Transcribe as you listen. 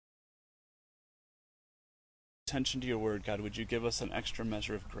attention to your word, God, would you give us an extra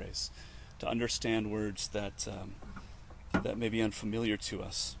measure of grace to understand words that may be unfamiliar to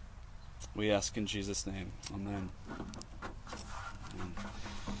us. We ask in Jesus' name. Amen.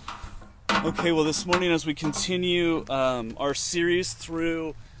 Okay, well, this morning as we continue our series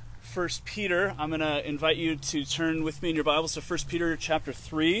through 1 Peter, I'm going to invite you to turn with me in your Bibles to 1 Peter chapter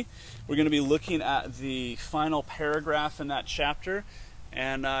 3. We're going to be looking at the final paragraph in that chapter,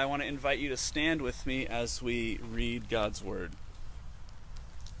 and I want to invite you to stand with me as we read God's Word.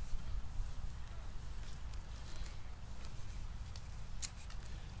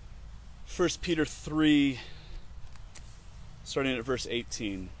 1 Peter 3, starting at verse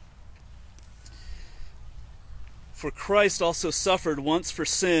 18. For Christ also suffered once for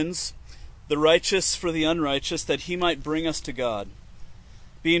sins, the righteous for the unrighteous, that he might bring us to God,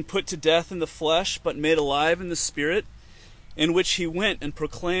 being put to death in the flesh, but made alive in the Spirit, in which he went and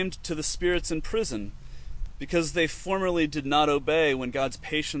proclaimed to the spirits in prison, because they formerly did not obey when God's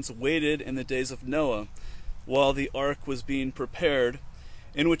patience waited in the days of Noah, while the ark was being prepared,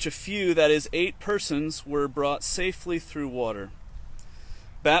 in which a few, that is 8 persons, were brought safely through water.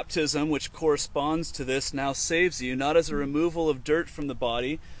 Baptism, which corresponds to this, now saves you, not as a removal of dirt from the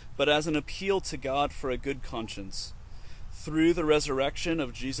body, but as an appeal to God for a good conscience, through the resurrection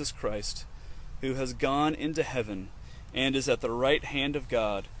of Jesus Christ, who has gone into heaven and is at the right hand of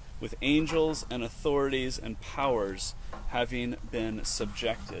God, with angels and authorities and powers having been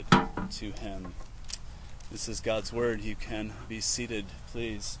subjected to him. This is God's Word. You can be seated,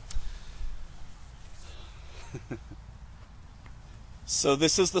 please. So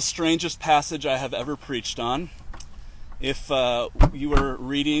this is the strangest passage I have ever preached on. If you were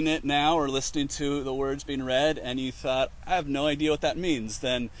reading it now or listening to the words being read and you thought, I have no idea what that means,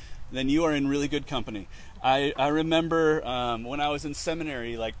 then you are in really good company. I remember when I was in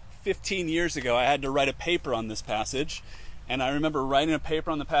seminary, like 15 years ago, I had to write a paper on this passage. And I remember writing a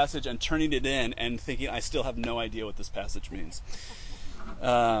paper on the passage and turning it in and thinking, I still have no idea what this passage means.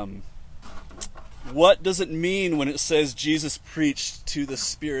 What does it mean when it says Jesus preached to the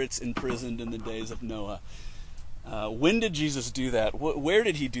spirits imprisoned in the days of Noah? When did Jesus do that? Where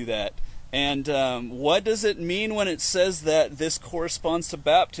did he do that? And what does it mean when it says that this corresponds to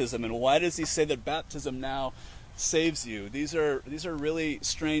baptism? And why does he say that baptism now saves you? These are really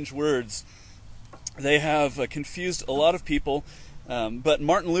strange words. They have confused a lot of people, but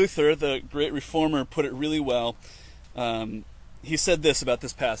Martin Luther, the great reformer, put it really well. He said this about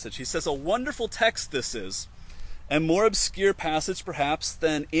this passage. He says, "A wonderful text this is, a more obscure passage perhaps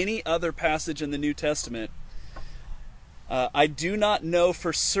than any other passage in the New Testament. I do not know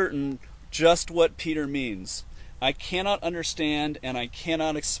for certain just what Peter means. I cannot understand and I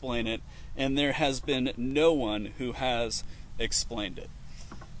cannot explain it, and there has been no one who has explained it."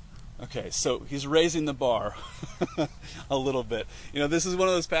 Okay, so he's raising the bar a little bit. You know, this is one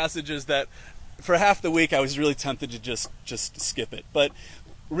of those passages that for half the week I was really tempted to just skip it. But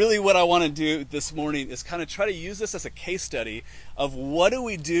really what I want to do this morning is kind of try to use this as a case study of what do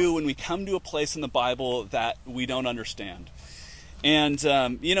we do when we come to a place in the Bible that we don't understand. And,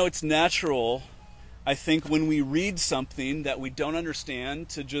 it's natural, I think, when we read something that we don't understand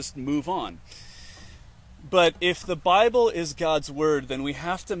to just move on. But if the Bible is God's Word, then we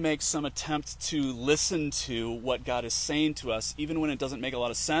have to make some attempt to listen to what God is saying to us, even when it doesn't make a lot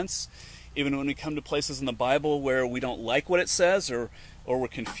of sense, even when we come to places in the Bible where we don't like what it says or we're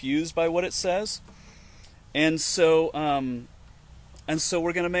confused by what it says. And so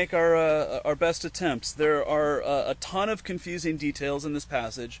we're going to make our best attempts. There are a ton of confusing details in this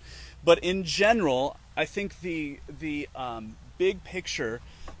passage, but in general, I think the big picture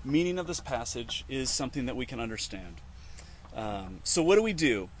meaning of this passage is something that we can understand. So what do we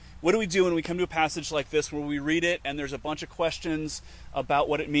do? What do we do when we come to a passage like this where we read it and there's a bunch of questions about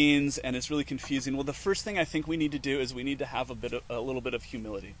what it means and it's really confusing? Well, the first thing I think we need to do is we need to have a little bit of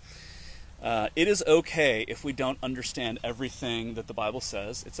humility. It is okay if we don't understand everything that the Bible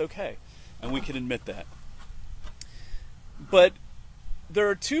says. It's okay, and we can admit that. But there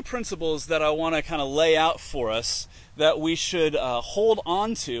are 2 principles that I want to kind of lay out for us that we should hold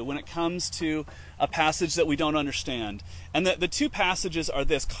on to when it comes to a passage that we don't understand. And the 2 passages are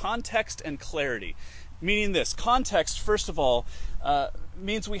this: context and clarity. Meaning this: context, first of all,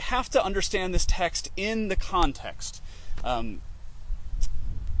 means we have to understand this text in the context.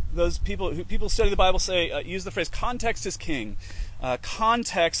 Those people who study the Bible say use the phrase "context is king." The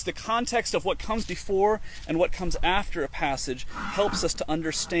context of what comes before and what comes after a passage helps us to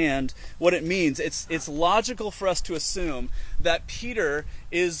understand what it means. It's logical for us to assume that Peter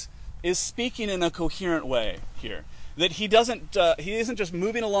is speaking in a coherent way here. That he isn't just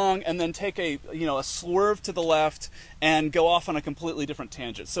moving along and then take a swerve to the left and go off on a completely different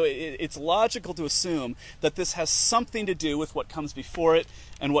tangent. So it's logical to assume that this has something to do with what comes before it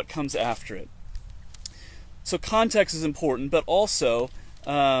and what comes after it. So context is important, but also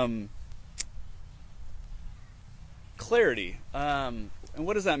clarity. And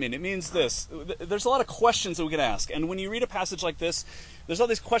what does that mean? It means this. There's a lot of questions that we could ask. And when you read a passage like this, there's all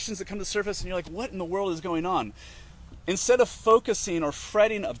these questions that come to the surface, and you're like, what in the world is going on? Instead of focusing or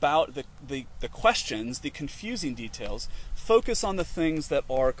fretting about the questions, the confusing details, focus on the things that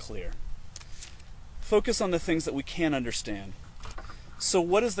are clear. Focus on the things that we can understand. So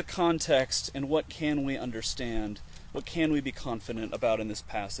what is the context, and what can we understand? What can we be confident about in this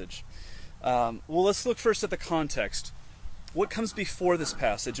passage? Well, let's look first at the context. What comes before this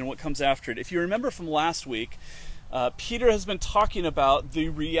passage and what comes after it? If you remember from last week, Peter has been talking about the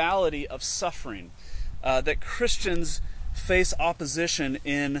reality of suffering, that Christians face opposition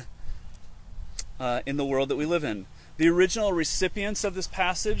in the world that we live in. The original recipients of this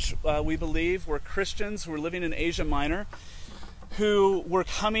passage, we believe, were Christians who were living in Asia Minor, who were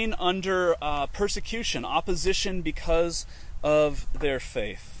coming under persecution, opposition because of their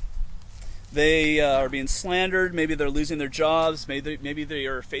faith. They are being slandered, maybe they're losing their jobs, maybe they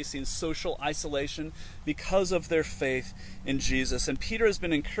are facing social isolation because of their faith in Jesus. And Peter has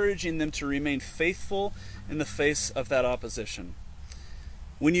been encouraging them to remain faithful in the face of that opposition.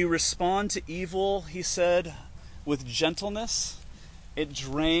 When you respond to evil, he said, with gentleness, it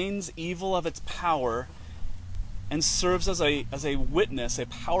drains evil of its power and serves as a witness, a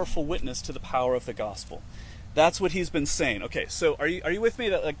powerful witness to the power of the gospel. That's what he's been saying. Okay, so are you with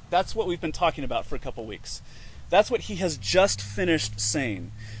me? That's what we've been talking about for a couple weeks. That's what he has just finished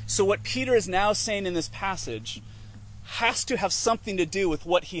saying. So what Peter is now saying in this passage has to have something to do with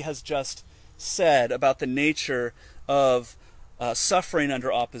what he has just said about the nature of suffering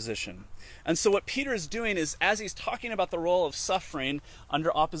under opposition. And so what Peter is doing is, as he's talking about the role of suffering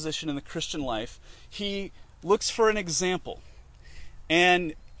under opposition in the Christian life, he looks for an example.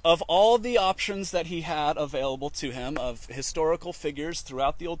 And of all the options that he had available to him of historical figures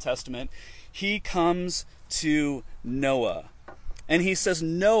throughout the Old Testament, he comes to Noah. And he says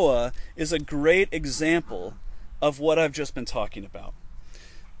Noah is a great example of what I've just been talking about.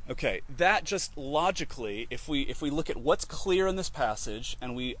 Okay, that just logically, if we look at what's clear in this passage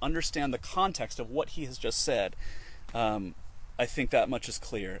and we understand the context of what he has just said, I think that much is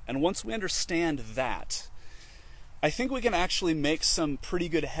clear. And once we understand that, I think we can actually make some pretty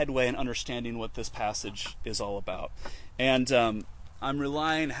good headway in understanding what this passage is all about. And I'm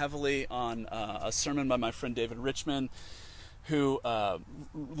relying heavily on a sermon by my friend David Richman, who,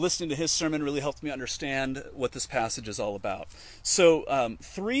 listening to his sermon, really helped me understand what this passage is all about. So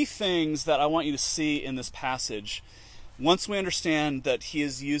 3 things that I want you to see in this passage, once we understand that he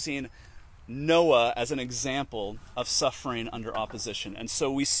is using Noah as an example of suffering under opposition. And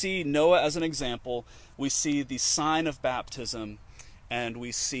so we see Noah as an example, we see the sign of baptism, and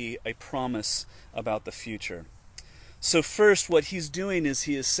we see a promise about the future. So first, what he's doing is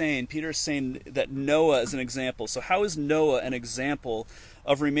Peter is saying that Noah is an example. So how is Noah an example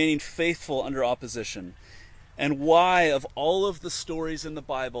of remaining faithful under opposition? And why, of all of the stories in the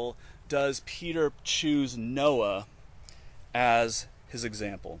Bible, does Peter choose Noah as his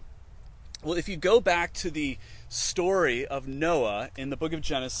example? Well, if you go back to the story of Noah in the book of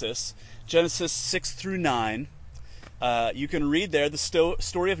Genesis 6 through 9, you can read there the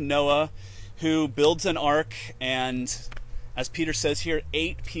story of Noah, who builds an ark, and as Peter says here,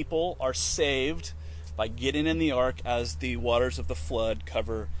 8 people are saved by getting in the ark as the waters of the flood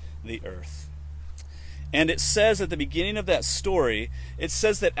cover the earth. And it says at the beginning of that story, it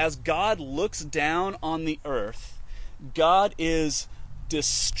says that as God looks down on the earth, God is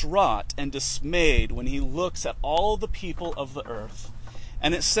distraught and dismayed when he looks at all the people of the earth.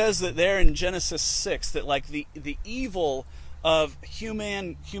 And it says that there in Genesis 6 that like the evil of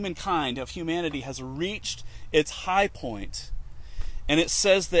humankind, of humanity, has reached its high point. And it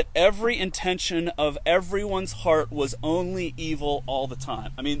says that every intention of everyone's heart was only evil all the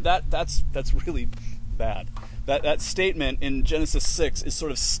time. I mean, that's really bad. That statement in Genesis 6 is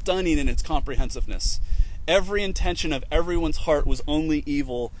sort of stunning in its comprehensiveness. Every intention of everyone's heart was only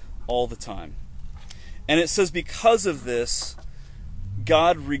evil all the time. And it says because of this,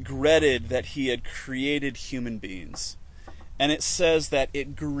 God regretted that he had created human beings. And it says that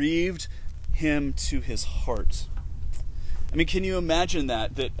it grieved him to his heart. I mean, can you imagine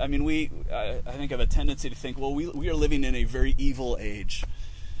that? I think have a tendency to think, well, we are living in a very evil age.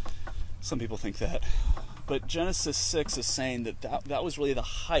 Some people think that. But Genesis 6 is saying that was really the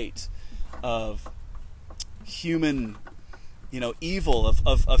height of human, evil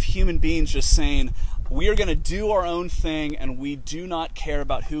of human beings just saying, we are going to do our own thing and we do not care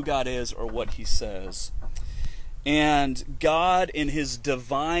about who God is or what he says. And God, in his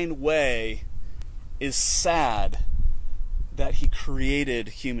divine way, is sad that he created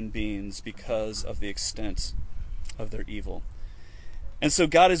human beings because of the extent of their evil. And so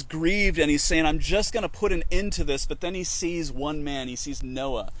God is grieved and he's saying, I'm just going to put an end to this. But then he sees one man, he sees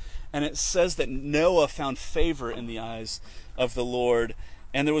Noah. And it says that Noah found favor in the eyes of the Lord.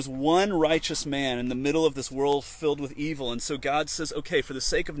 And there was one righteous man in the middle of this world filled with evil. And so God says, okay, for the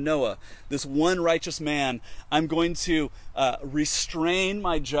sake of Noah, this one righteous man, I'm going to restrain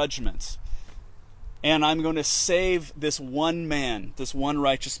my judgment. And I'm going to save this one man, this one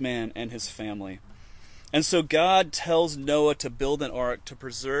righteous man and his family. And so God tells Noah to build an ark to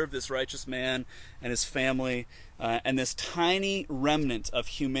preserve this righteous man and his family. And this tiny remnant of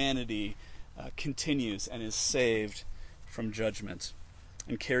humanity continues and is saved from judgment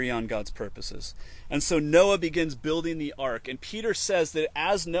and carry on God's purposes. And so Noah begins building the ark. And Peter says that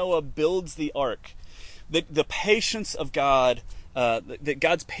as Noah builds the ark, that the patience of God, that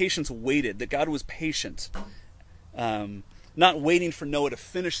God's patience waited, that God was patient. Not waiting for Noah to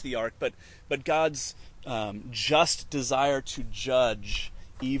finish the ark, but God's just desire to judge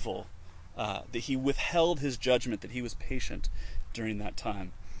evil, that he withheld his judgment, that he was patient during that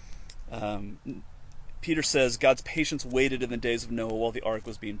time. Peter says God's patience waited in the days of Noah while the ark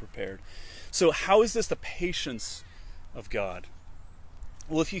was being prepared. So how is this the patience of God?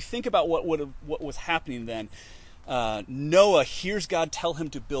 Well, if you think about what was happening then, Noah hears God tell him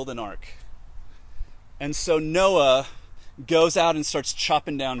to build an ark. And so Noah goes out and starts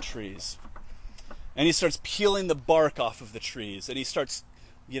chopping down trees. And he starts peeling the bark off of the trees. And he starts,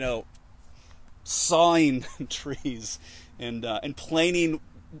 sawing trees and planing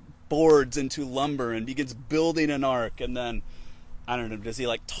boards into lumber and begins building an ark. And then, I don't know, does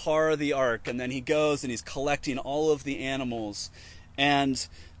he tar the ark? And then he goes and he's collecting all of the animals. And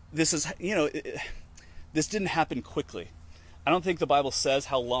this is, this didn't happen quickly. I don't think the Bible says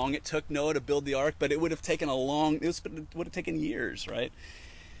how long it took Noah to build the ark, but it would have taken it would have taken years, right?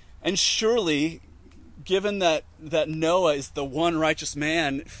 And surely, given that Noah is the one righteous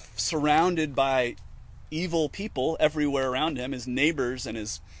man surrounded by evil people everywhere around him, his neighbors and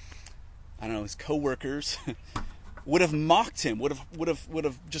his co-workers would have mocked him, would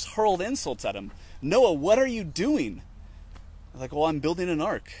have just hurled insults at him. Noah, what are you doing? Well, I'm building an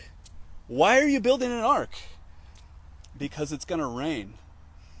ark. Why are you building an ark? Because it's going to rain.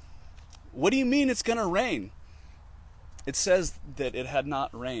 What do you mean it's going to rain? It says that it had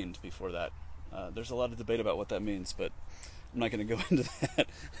not rained before that. There's a lot of debate about what that means, but I'm not going to go into that.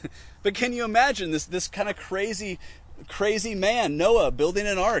 But can you imagine this kind of crazy man, Noah, building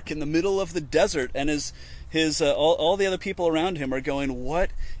an ark in the middle of the desert, and all the other people around him are going,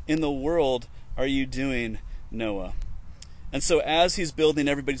 what in the world are you doing, Noah? And so as he's building,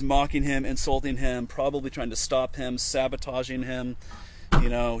 everybody's mocking him, insulting him, probably trying to stop him, sabotaging him.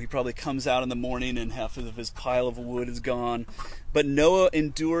 He probably comes out in the morning and half of his pile of wood is gone. But Noah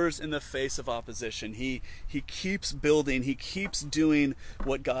endures in the face of opposition. He keeps building. He keeps doing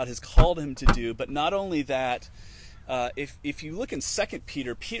what God has called him to do. But not only that, if you look in 2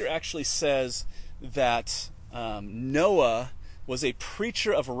 Peter, Peter actually says that Noah was a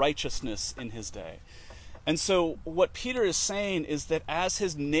preacher of righteousness in his day. And so what Peter is saying is that as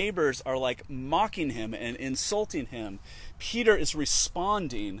his neighbors are mocking him and insulting him, Peter is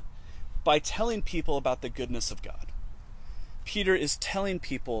responding by telling people about the goodness of God. Peter is telling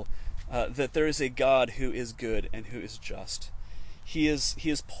people that there is a God who is good and who is just. He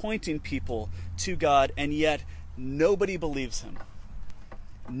is pointing people to God, and yet nobody believes him.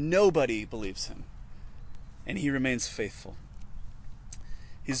 Nobody believes him. And he remains faithful.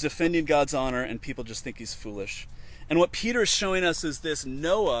 He's defending God's honor, and people just think he's foolish. And what Peter is showing us is this: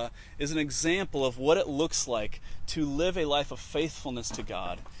 Noah is an example of what it looks like to live a life of faithfulness to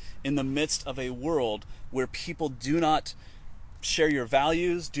God in the midst of a world where people do not share your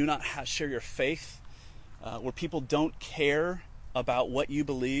values, do not share your faith, where people don't care about what you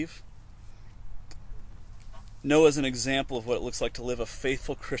believe. Noah is an example of what it looks like to live a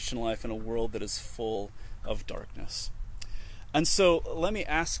faithful Christian life in a world that is full of darkness. And so let me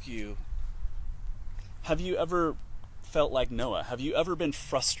ask you, have you ever felt like Noah? Have you ever been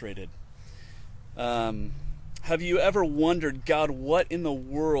frustrated? Have you ever wondered, God, what in the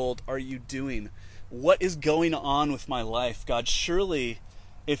world are you doing? What is going on with my life? God, surely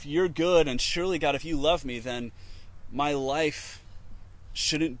if you're good, and surely, God, if you love me, then my life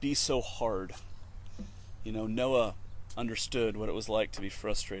shouldn't be so hard. Noah understood what it was like to be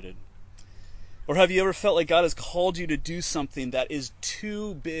frustrated. Or have you ever felt like God has called you to do something that is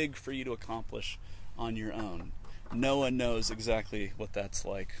too big for you to accomplish on your own? Noah knows exactly what that's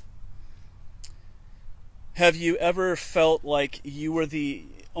like. Have you ever felt like you were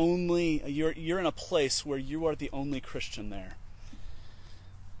you're in a place where you are the only Christian there?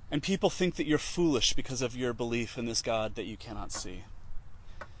 And people think that you're foolish because of your belief in this God that you cannot see.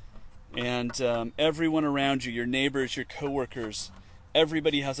 And everyone around you, your neighbors, your coworkers,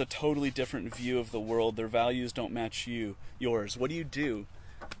 everybody has a totally different view of the world. Their values don't match yours. What do?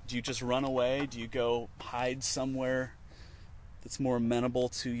 Do you just run away? Do you go hide somewhere that's more amenable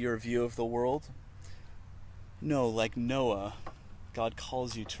to your view of the world? No, like Noah, God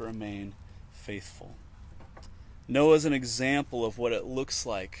calls you to remain faithful. Noah is an example of what it looks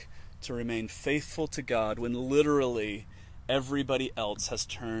like to remain faithful to God when literally everybody else has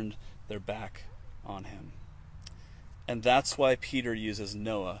turned their back on him. And that's why Peter uses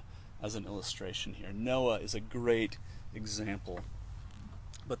Noah as an illustration here. Noah is a great example.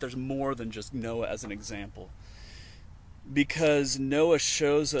 But there's more than just Noah as an example. Because Noah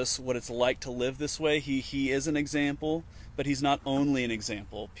shows us what it's like to live this way. He is an example, but he's not only an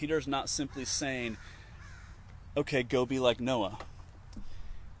example. Peter's not simply saying, okay, go be like Noah.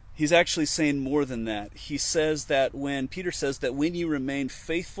 He's actually saying more than that. Peter says that when you remain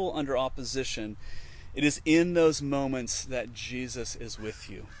faithful under opposition, it is in those moments that Jesus is with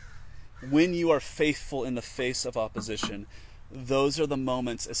you. When you are faithful in the face of opposition, those are the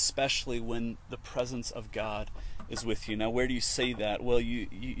moments, especially when the presence of God is with you. Now, where do you see that? Well,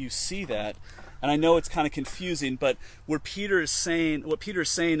 you see that, and I know it's kind of confusing, but what Peter is saying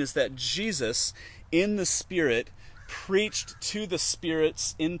is that Jesus, in the Spirit, preached to the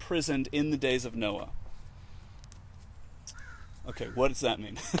spirits imprisoned in the days of Noah. Okay, what does that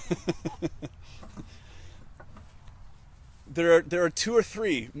mean? There are two or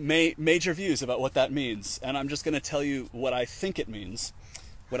three major views about what that means, and I'm just going to tell you what I think it means.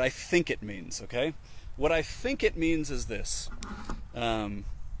 What I think it means, okay? What I think it means is this. I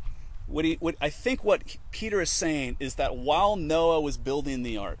think what Peter is saying is that while Noah was building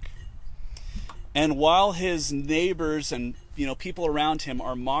the ark, and while his neighbors and people around him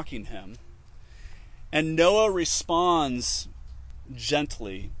are mocking him, and Noah responds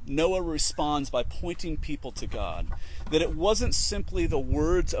gently. Noah responds by pointing people to God. That it wasn't simply the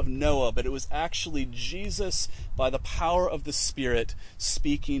words of Noah, but it was actually Jesus, by the power of the Spirit,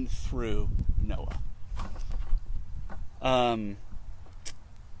 speaking through Noah.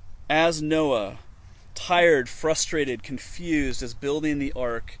 As Noah, tired, frustrated, confused, is building the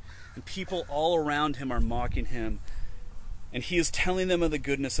ark, and people all around him are mocking him, and he is telling them of the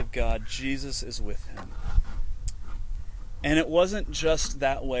goodness of God, Jesus is with him. And it wasn't just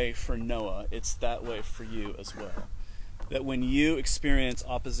that way for Noah, it's that way for you as well. That when you experience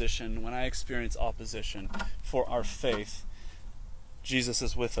opposition, when I experience opposition for our faith, Jesus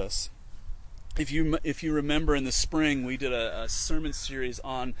is with us. If you remember, in the spring we did a sermon series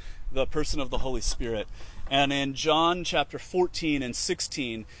on the person of the Holy Spirit. And in John chapter 14 and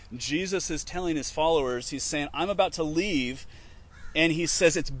 16, Jesus is telling his followers, he's saying, I'm about to leave, and he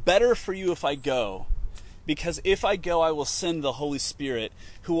says, it's better for you if I go. Because if I go, I will send the Holy Spirit,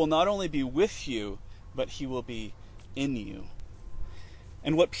 who will not only be with you, but he will be in you.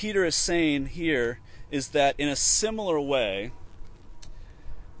 And what Peter is saying here is that in a similar way,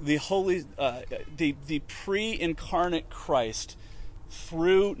 the pre-incarnate Christ,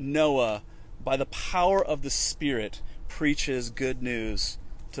 through Noah, by the power of the Spirit, preaches good news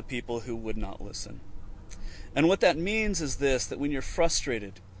to people who would not listen. And what that means is this, that when you're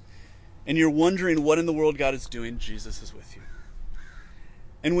frustrated, and you're wondering what in the world God is doing, Jesus is with you.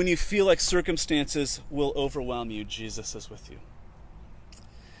 And when you feel like circumstances will overwhelm you, Jesus is with you.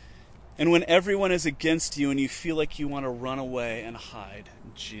 And when everyone is against you and you feel like you want to run away and hide,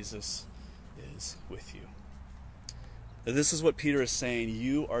 Jesus is with you. This is what Peter is saying.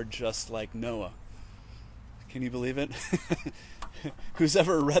 You are just like Noah. Can you believe it? Who's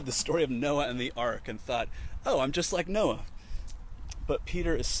ever read the story of Noah and the ark and thought, oh, I'm just like Noah? But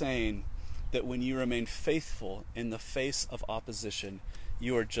Peter is saying that when you remain faithful in the face of opposition,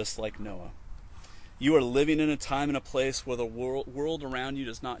 you are just like Noah. You are living in a time and a place where the world around you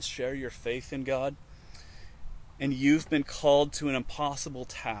does not share your faith in God, and you've been called to an impossible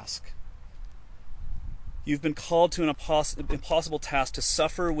task. You've been called to an impossible task to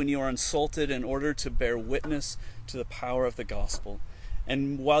suffer when you are insulted in order to bear witness to the power of the gospel.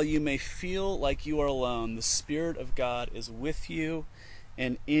 And while you may feel like you are alone, the Spirit of God is with you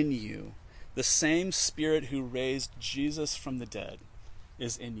and in you. The same Spirit who raised Jesus from the dead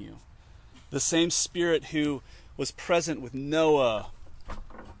is in you. The same Spirit who was present with Noah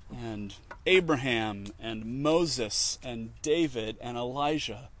and Abraham and Moses and David and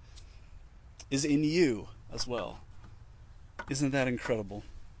Elijah is in you as well. Isn't that incredible?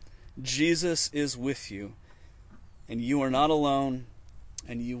 Jesus is with you, and you are not alone,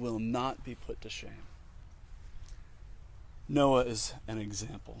 and you will not be put to shame. Noah is an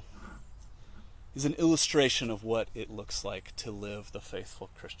example. He's an illustration of what it looks like to live the faithful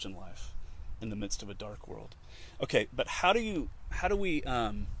Christian life in the midst of a dark world. Okay, but how do we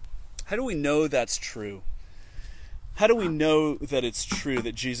know that's true? How do we know that it's true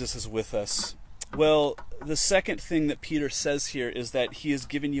that Jesus is with us? Well, the second thing that Peter says here is that he has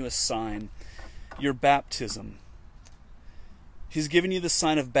given you a sign, your baptism. He's given you the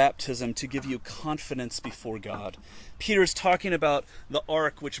sign of baptism to give you confidence before God. Peter is talking about the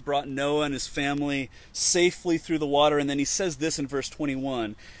ark which brought Noah and his family safely through the water, and then he says this in verse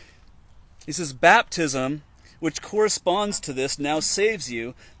 21. He says, baptism, which corresponds to this, now saves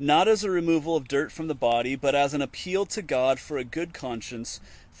you, not as a removal of dirt from the body, but as an appeal to God for a good conscience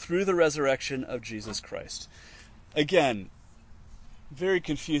through the resurrection of Jesus Christ. Again, very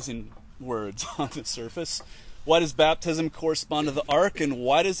confusing words on the surface. Why does baptism correspond to the ark, and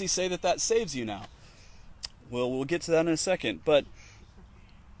why does he say that that saves you now? Well, we'll get to that in a second. But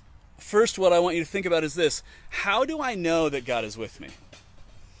first, what I want you to think about is this. How do I know that God is with me?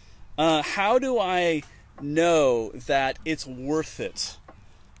 How do I know that it's worth it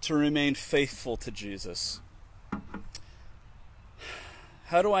to remain faithful to Jesus?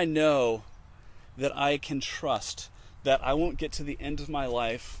 How do I know that I can trust that I won't get to the end of my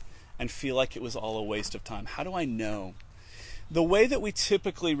life and feel like it was all a waste of time? How do I know? The way that we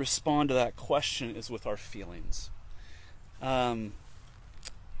typically respond to that question is with our feelings.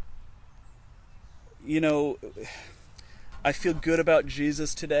 I feel good about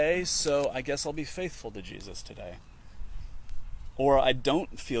Jesus today, so I guess I'll be faithful to Jesus today. Or I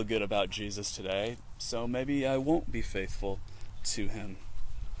don't feel good about Jesus today, so maybe I won't be faithful to him.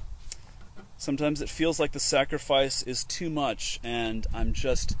 Sometimes it feels like the sacrifice is too much and I'm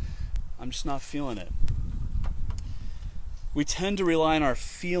just not feeling it. We tend to rely on our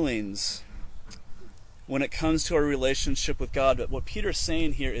feelings when it comes to our relationship with God. But what Peter's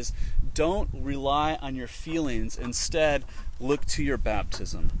saying here is don't rely on your feelings. Instead, look to your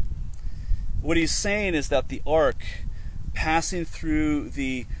baptism. What he's saying is that the ark passing through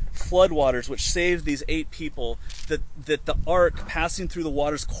the floodwaters, which saved these 8 people, that the ark passing through the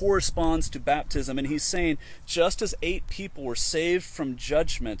waters corresponds to baptism. And he's saying just as 8 people were saved from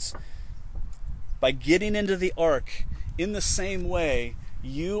judgments by getting into the ark, in the same way,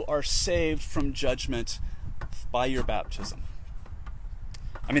 you are saved from judgment by your baptism.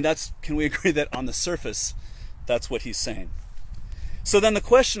 I mean, can we agree that on the surface, that's what he's saying? So then the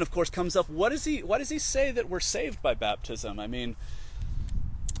question, of course, comes up, why does he say that we're saved by baptism? I mean,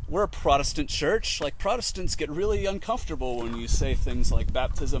 we're a Protestant church. Like, Protestants get really uncomfortable when you say things like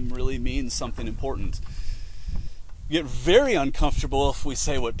baptism really means something important. You get very uncomfortable if we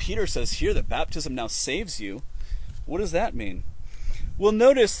say what Peter says here, that baptism now saves you. What does that mean? Well,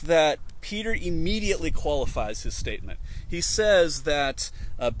 notice that Peter immediately qualifies his statement. He says that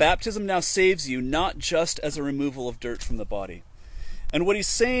baptism now saves you, not just as a removal of dirt from the body. And what he's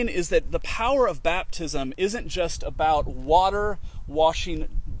saying is that the power of baptism isn't just about water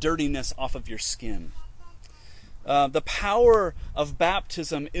washing dirtiness off of your skin. The power of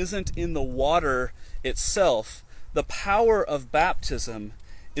baptism isn't in the water itself. The power of baptism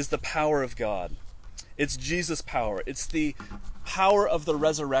is the power of God. It's Jesus' power. It's the power of the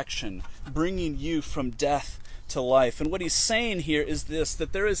resurrection, bringing you from death to life. And what he's saying here is this,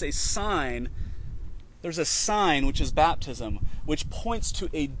 that there is a sign, there's a sign, which is baptism, which points to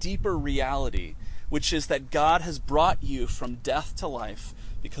a deeper reality, which is that God has brought you from death to life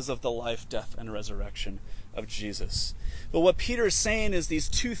because of the life, death, and resurrection of Jesus. But what Peter is saying is these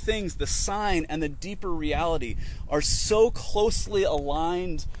two things, the sign and the deeper reality, are so closely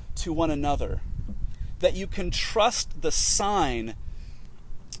aligned to one another that you can trust the sign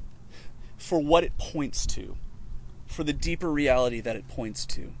for what it points to, for the deeper reality that it points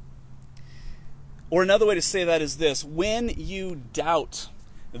to. Or another way to say that is this: when you doubt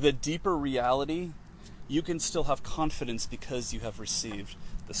the deeper reality, you can still have confidence because you have received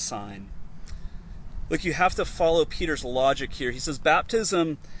the sign. Look, you have to follow Peter's logic here. He says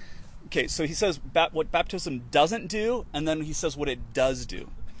baptism, okay, so he says what baptism doesn't do, and then he says what it does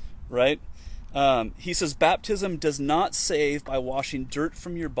do, right? He says baptism does not save by washing dirt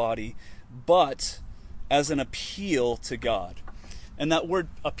from your body, but as an appeal to God. And that word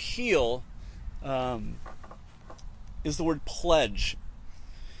appeal is the word pledge.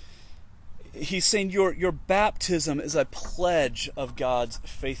 He's saying your baptism is a pledge of God's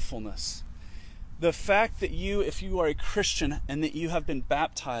faithfulness. The fact that if you are a Christian and that you have been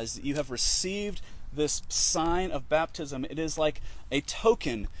baptized, that you have received this sign of baptism, it is like a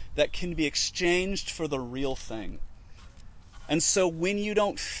token that can be exchanged for the real thing. And so when you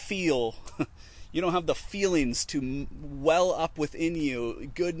don't feel, you don't have the feelings to well up within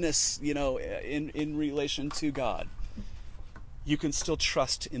you, goodness, in relation to God, you can still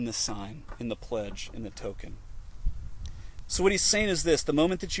trust in the sign, in the pledge, in the token. So what he's saying is this: the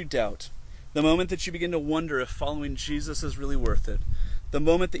moment that you doubt, the moment that you begin to wonder if following Jesus is really worth it, the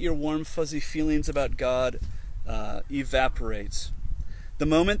moment that your warm, fuzzy feelings about God evaporate, the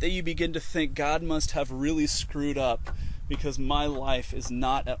moment that you begin to think God must have really screwed up because my life is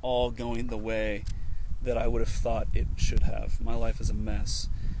not at all going the way that I would have thought it should have. My life is a mess.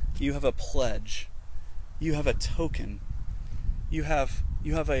 You have a pledge. You have a token. You have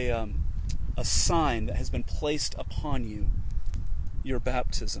a sign that has been placed upon you. Your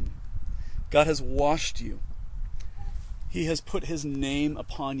baptism. God has washed you. He has put his name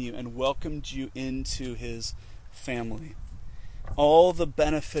upon you and welcomed you into his family. All the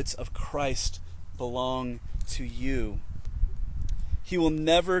benefits of Christ belong to you. He will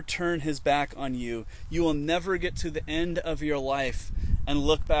never turn his back on you. You will never get to the end of your life and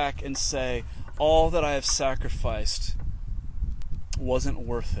look back and say, all that I have sacrificed wasn't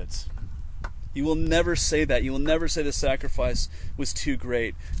worth it. You will never say that. You will never say the sacrifice was too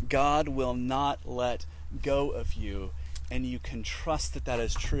great. God will not let go of you, and you can trust that that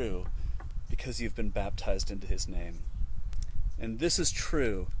is true because you've been baptized into his name. And this is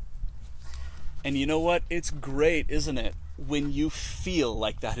true. And you know what? It's great, isn't it, when you feel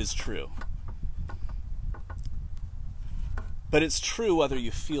like that is true. But it's true whether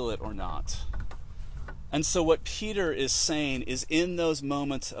you feel it or not. And so what Peter is saying is, in those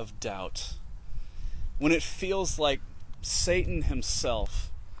moments of doubt, when it feels like Satan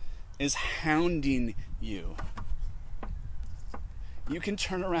himself is hounding you, you can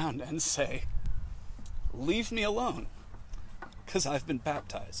turn around and say, leave me alone, because I've been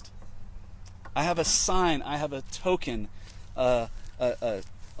baptized. I have a sign, I have a token, a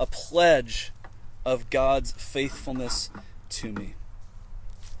pledge of God's faithfulness to me.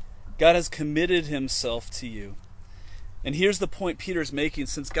 God has committed himself to you. And here's the point Peter's making: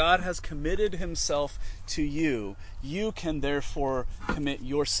 since God has committed himself to you, you can therefore commit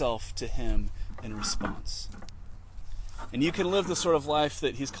yourself to him in response. And you can live the sort of life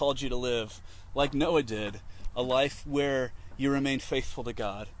that he's called you to live, like Noah did, a life where you remain faithful to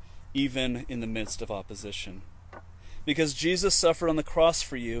God, even in the midst of opposition. Because Jesus suffered on the cross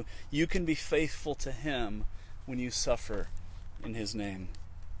for you, you can be faithful to him when you suffer in his name.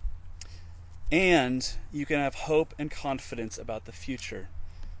 And you can have hope and confidence about the future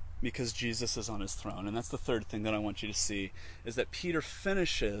because Jesus is on his throne. And that's the third thing that I want you to see, is that Peter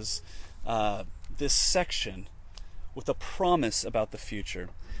finishes this section with a promise about the future.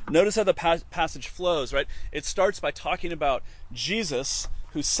 Notice how the passage flows, right? It starts by talking about Jesus,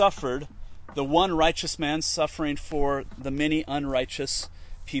 who suffered, the one righteous man suffering for the many unrighteous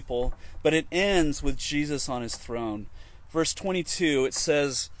people. But it ends with Jesus on his throne. Verse 22, it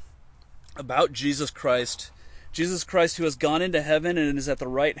says about Jesus Christ who has gone into heaven and is at the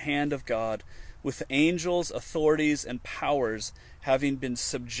right hand of God, with angels, authorities, and powers having been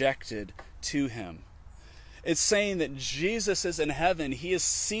subjected to him. It's saying that Jesus is in heaven. He is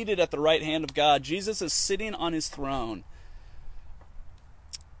seated at the right hand of God. Jesus is sitting on his throne.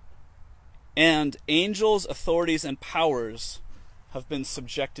 And angels, authorities, and powers have been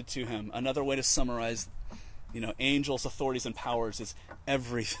subjected to him. Another way to summarize, angels, authorities, and powers is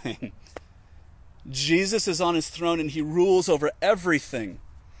everything. Jesus is on his throne and he rules over everything.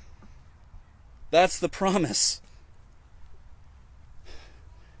 That's the promise.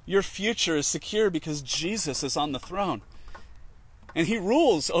 Your future is secure because Jesus is on the throne. And he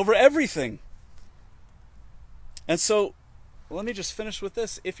rules over everything. And so, let me just finish with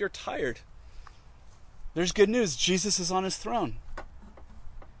this. If you're tired, there's good news. Jesus is on his throne.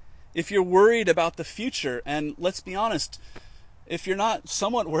 If you're worried about the future, and let's be honest, if you're not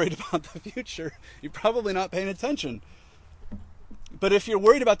somewhat worried about the future, you're probably not paying attention. But if you're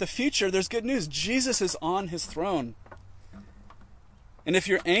worried about the future, there's good news. Jesus is on his throne. And if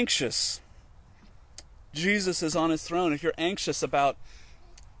you're anxious, Jesus is on his throne. If you're anxious about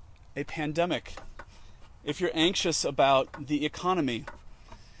a pandemic, if you're anxious about the economy,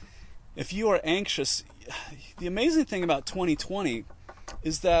 if you are anxious, the amazing thing about 2020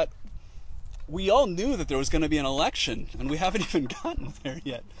 is that we all knew that there was going to be an election, and we haven't even gotten there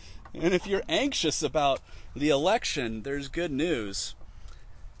yet. And if you're anxious about the election, there's good news.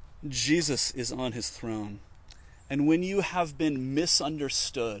 Jesus is on his throne. And when you have been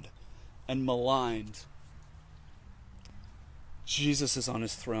misunderstood and maligned, Jesus is on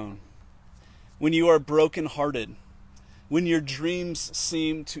his throne. When you are brokenhearted, when your dreams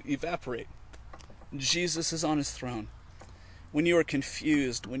seem to evaporate, Jesus is on his throne. When you are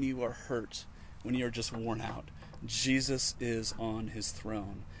confused, when you are hurt, when you are just worn out, Jesus is on his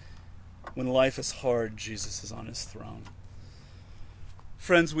throne. When life is hard, Jesus is on his throne.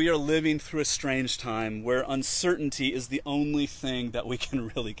 Friends, we are living through a strange time where uncertainty is the only thing that we can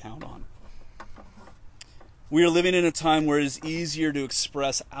really count on. We are living in a time where it is easier to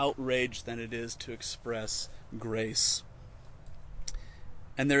express outrage than it is to express grace.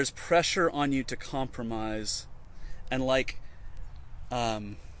 And there is pressure on you to compromise. And let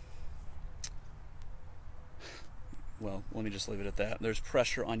me just leave it at that. There's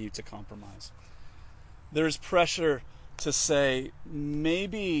pressure on you to compromise. There's pressure to say,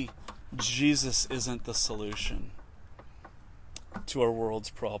 maybe Jesus isn't the solution to our world's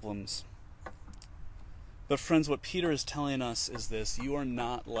problems. But friends, what Peter is telling us is this: you are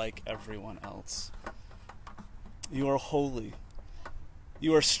not like everyone else. You are holy.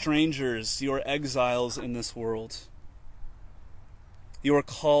 You are strangers. You are exiles in this world. You are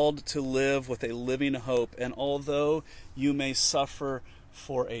called to live with a living hope, and although you may suffer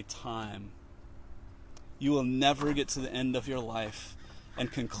for a time, you will never get to the end of your life and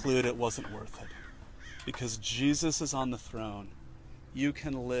conclude it wasn't worth it. Because Jesus is on the throne, you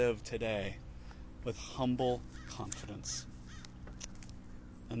can live today with humble confidence.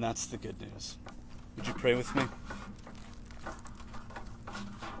 And that's the good news. Would you pray with me?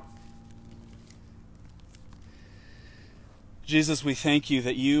 Jesus, we thank you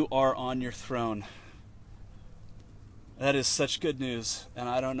that you are on your throne. That is such good news, and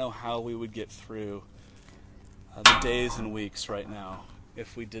I don't know how we would get through the days and weeks right now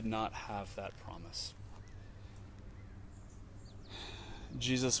if we did not have that promise.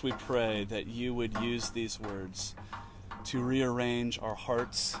 Jesus, we pray that you would use these words to rearrange our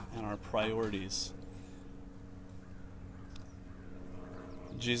hearts and our priorities.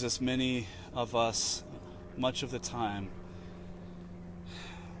 Jesus, many of us, much of the time,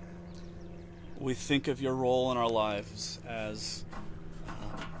 we think of your role in our lives as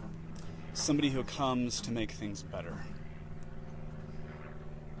somebody who comes to make things better.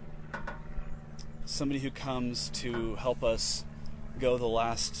 Somebody who comes to help us go the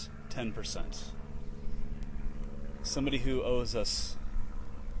last 10%. Somebody who owes us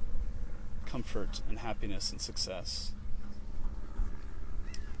comfort and happiness and success.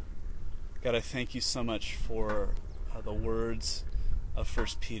 God, I thank you so much for the words of 1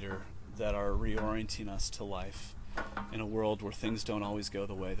 Peter that are reorienting us to life in a world where things don't always go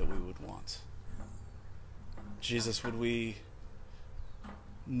the way that we would want. Jesus, would we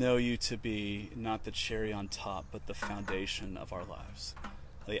know you to be not the cherry on top, but the foundation of our lives,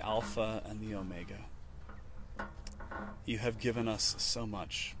 the Alpha and the Omega. You have given us so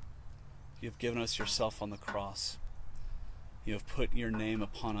much. You have given us yourself on the cross. You have put your name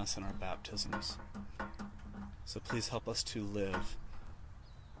upon us in our baptisms. So please help us to live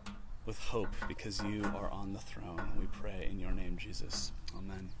with hope because you are on the throne. We pray in your name, Jesus.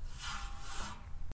 Amen.